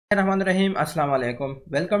Rahim. Assalamu alaikum.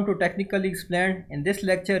 Welcome to Technically Explained. In this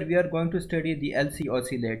lecture, we are going to study the LC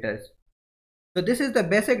oscillators. So this is the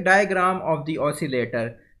basic diagram of the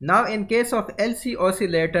oscillator. Now in case of LC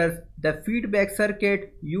oscillators, the feedback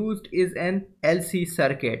circuit used is an LC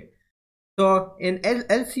circuit. So in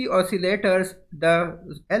LC oscillators, the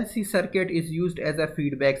LC circuit is used as a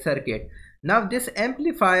feedback circuit. Now this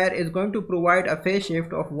amplifier is going to provide a phase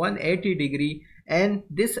shift of 180 degree, and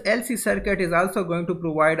this LC circuit is also going to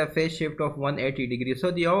provide a phase shift of 180 degree. So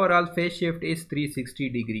the overall phase shift is 360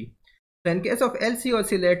 degree. So in case of LC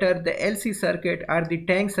oscillator, the LC circuit or the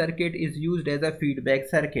tank circuit is used as a feedback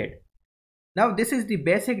circuit. Now this is the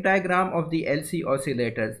basic diagram of the LC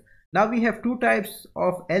oscillators. Now we have two types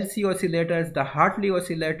of LC oscillators, the Hartley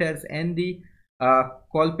oscillators and the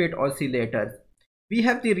Colpitts oscillators. We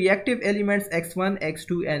have the reactive elements x1,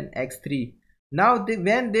 x2 and x3. Now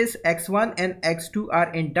when this x1 and x2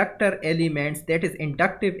 are inductor elements, that is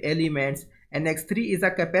inductive elements, and x3 is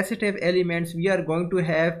a capacitive elements, we are going to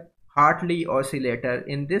have Hartley oscillator.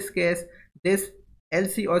 In this case, this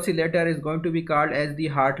LC oscillator is going to be called as the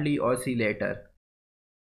Hartley oscillator.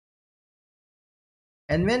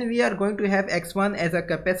 And when we are going to have x1 as a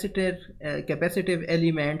capacitive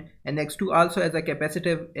element and x2 also as a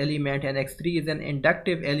capacitive element and x3 is an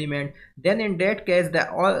inductive element, then in that case the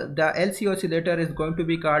LC oscillator is going to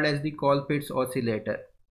be called as the Colpitts oscillator.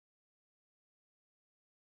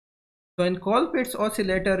 So in Colpitts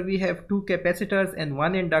oscillator we have two capacitors and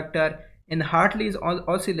one inductor. In Hartley's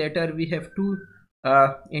oscillator we have two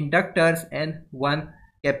inductors and one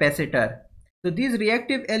capacitor. So these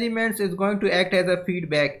reactive elements is going to act as a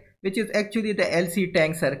feedback, which is actually the LC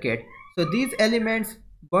tank circuit. So these elements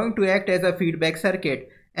going to act as a feedback circuit,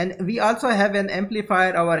 and we also have an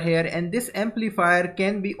amplifier over here, and this amplifier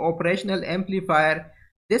can be operational amplifier.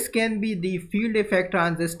 This can be the field effect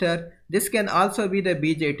transistor. This can also be the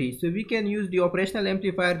BJT. So we can use the operational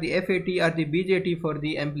amplifier, the FAT or the BJT for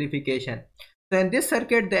the amplification. So in this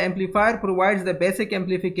circuit, the amplifier provides the basic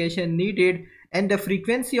amplification needed, and the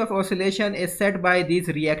frequency of oscillation is set by these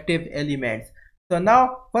reactive elements. So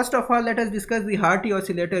now, first of all, let us discuss the Hartley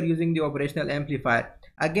oscillator using the operational amplifier.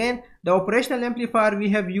 Again, the operational amplifier we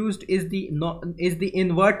have used is the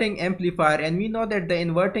inverting amplifier, and we know that the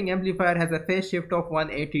inverting amplifier has a phase shift of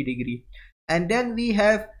 180 degree. And then we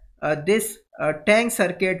have this tank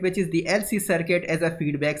circuit, which is the LC circuit, as a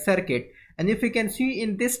feedback circuit. And if you can see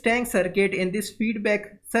in this tank circuit, in this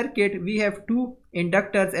feedback circuit, we have two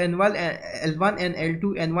inductors and one L1 and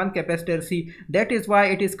L2 and one capacitor C. That is why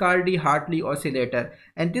it is called the Hartley oscillator.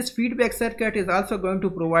 And this feedback circuit is also going to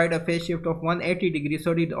provide a phase shift of 180 degree.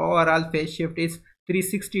 So the overall phase shift is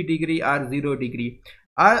 360 degree or 0 degree.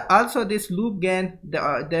 Also this loop gain,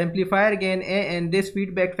 the amplifier gain A and this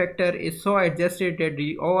feedback factor is so adjusted that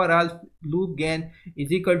the overall loop gain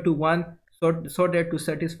is equal to 1. So that to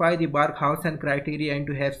satisfy the Barkhausen criteria and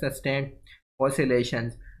to have sustained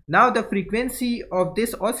oscillations. Now the frequency of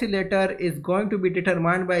this oscillator is going to be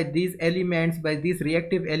determined by these elements, by these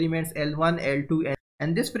reactive elements L1, L2,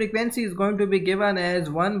 and this frequency is going to be given as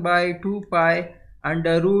 1 by 2 pi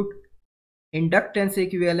under root inductance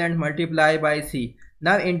equivalent multiplied by C.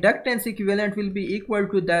 Now inductance equivalent will be equal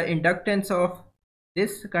to the inductance of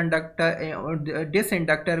this conductor, this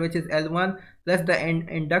inductor, which is L1, plus the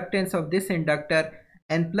inductance of this inductor,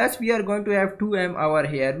 and plus we are going to have 2M over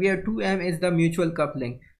here, where 2M is the mutual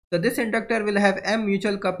coupling. So this inductor will have M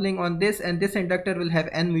mutual coupling on this, and this inductor will have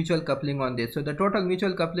N mutual coupling on this. So the total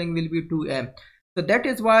mutual coupling will be 2M. So that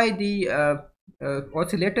is why the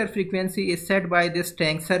oscillator frequency is set by this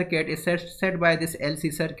tank circuit, is set by this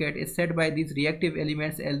LC circuit, is set by these reactive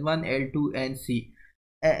elements L1, L2 and C,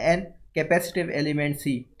 and capacitive element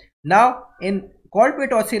C. Now in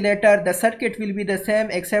Colpitts oscillator, the circuit will be the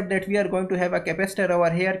same, except that we are going to have a capacitor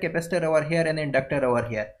over here, and inductor over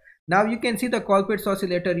here. Now you can see the Colpitts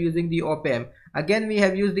oscillator using the op-amp. Again, we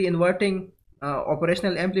have used the inverting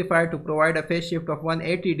operational amplifier to provide a phase shift of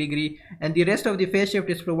 180 degree, and the rest of the phase shift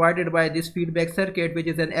is provided by this feedback circuit, which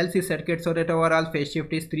is an LC circuit, so that overall phase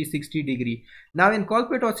shift is 360 degree. Now in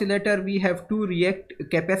Colpitts oscillator we have two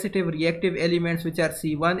capacitive reactive elements, which are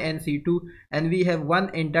C1 and C2, and we have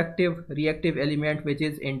one inductive reactive element, which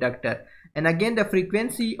is inductor. And again, the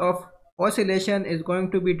frequency of oscillation is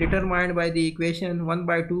going to be determined by the equation 1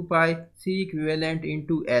 by 2 pi C equivalent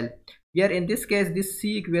into L. Here in this case, this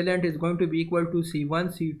C equivalent is going to be equal to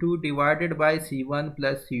C1 C2 divided by C1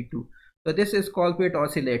 plus C2. So this is Colpitts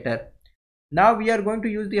oscillator. Now we are going to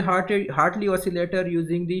use the Hartley oscillator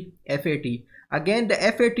using the FAT. Again, the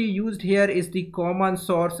FAT used here is the common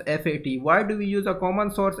source FAT. Why do we use a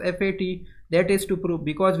common source FAT? That is to prove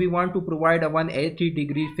because we want to provide a 180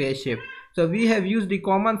 degree phase shift. So we have used the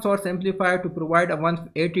common source amplifier to provide a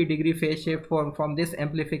 180-degree phase shift from this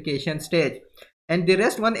amplification stage. And the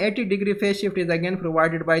rest 180-degree phase shift is again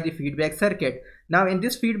provided by the feedback circuit. Now in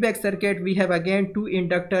this feedback circuit we have again 2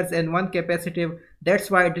 inductors and 1 capacitive.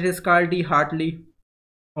 That's why it is called the Hartley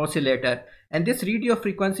oscillator. And this radio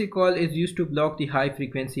frequency coil is used to block the high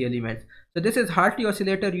frequency elements. So this is Hartley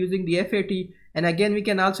oscillator using the FAT, and again we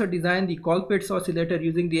can also design the Colpitts oscillator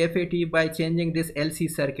using the FAT by changing this LC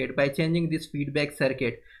circuit, by changing this feedback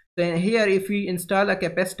circuit. So here if we install a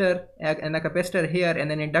capacitor and a capacitor here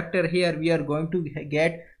and an inductor here, we are going to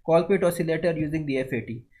get Colpitts oscillator using the FAT.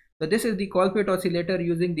 So this is the Colpitts oscillator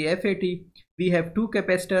using the FAT. We have 2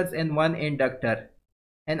 capacitors and 1 inductor.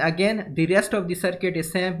 And again the rest of the circuit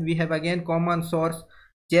is same. We have again common source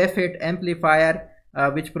JFET amplifier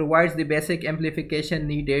which provides the basic amplification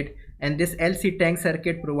needed, and this LC tank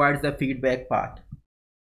circuit provides the feedback path.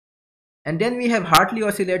 And then we have Hartley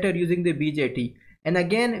oscillator using the BJT, and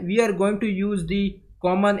again we are going to use the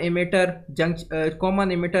common emitter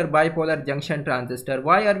bipolar junction transistor.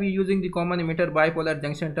 Why are we using the common emitter bipolar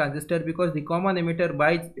junction transistor? Because the common emitter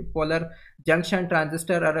bipolar junction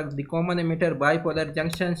transistor or the common emitter bipolar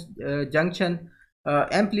junction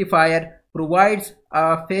amplifier provides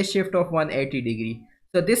a phase shift of 180 degree.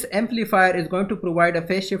 So this amplifier is going to provide a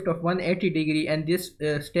phase shift of 180 degree, and this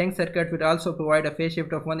tank circuit will also provide a phase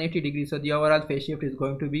shift of 180 degree. So the overall phase shift is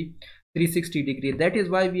going to be 360 degree. That is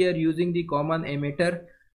why we are using the common emitter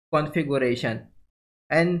configuration.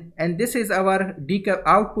 And this is our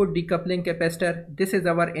output decoupling capacitor, this is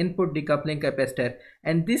our input decoupling capacitor,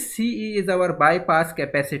 and this CE is our bypass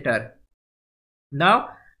capacitor. Now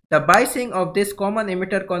the biasing of this common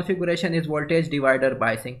emitter configuration is voltage divider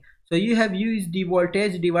biasing. So you have used the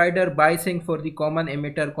voltage divider biasing for the common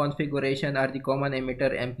emitter configuration or the common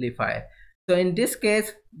emitter amplifier. So in this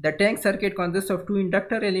case the tank circuit consists of 2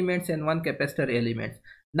 inductor elements and 1 capacitor elements.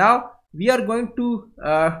 Now we are going to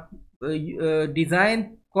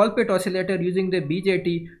design Colpitts oscillator using the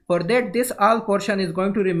BJT. For that this all portion is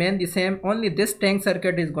going to remain the same, only this tank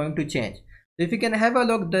circuit is going to change. So if you can have a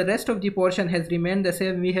look, the rest of the portion has remained the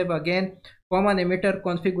same. We have again common emitter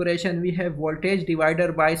configuration, we have voltage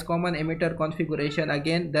divider bias common emitter configuration,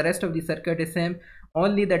 again the rest of the circuit is same,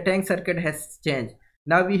 only the tank circuit has changed.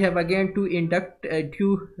 Now we have again 2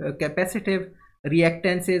 capacitive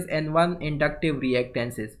reactances and 1 inductive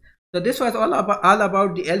reactances. So this was all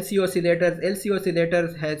about the LC oscillators. LC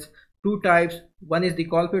oscillators has 2 types, one is the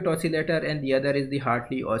Colpitts oscillator and the other is the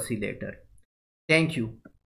Hartley oscillator. Thank you.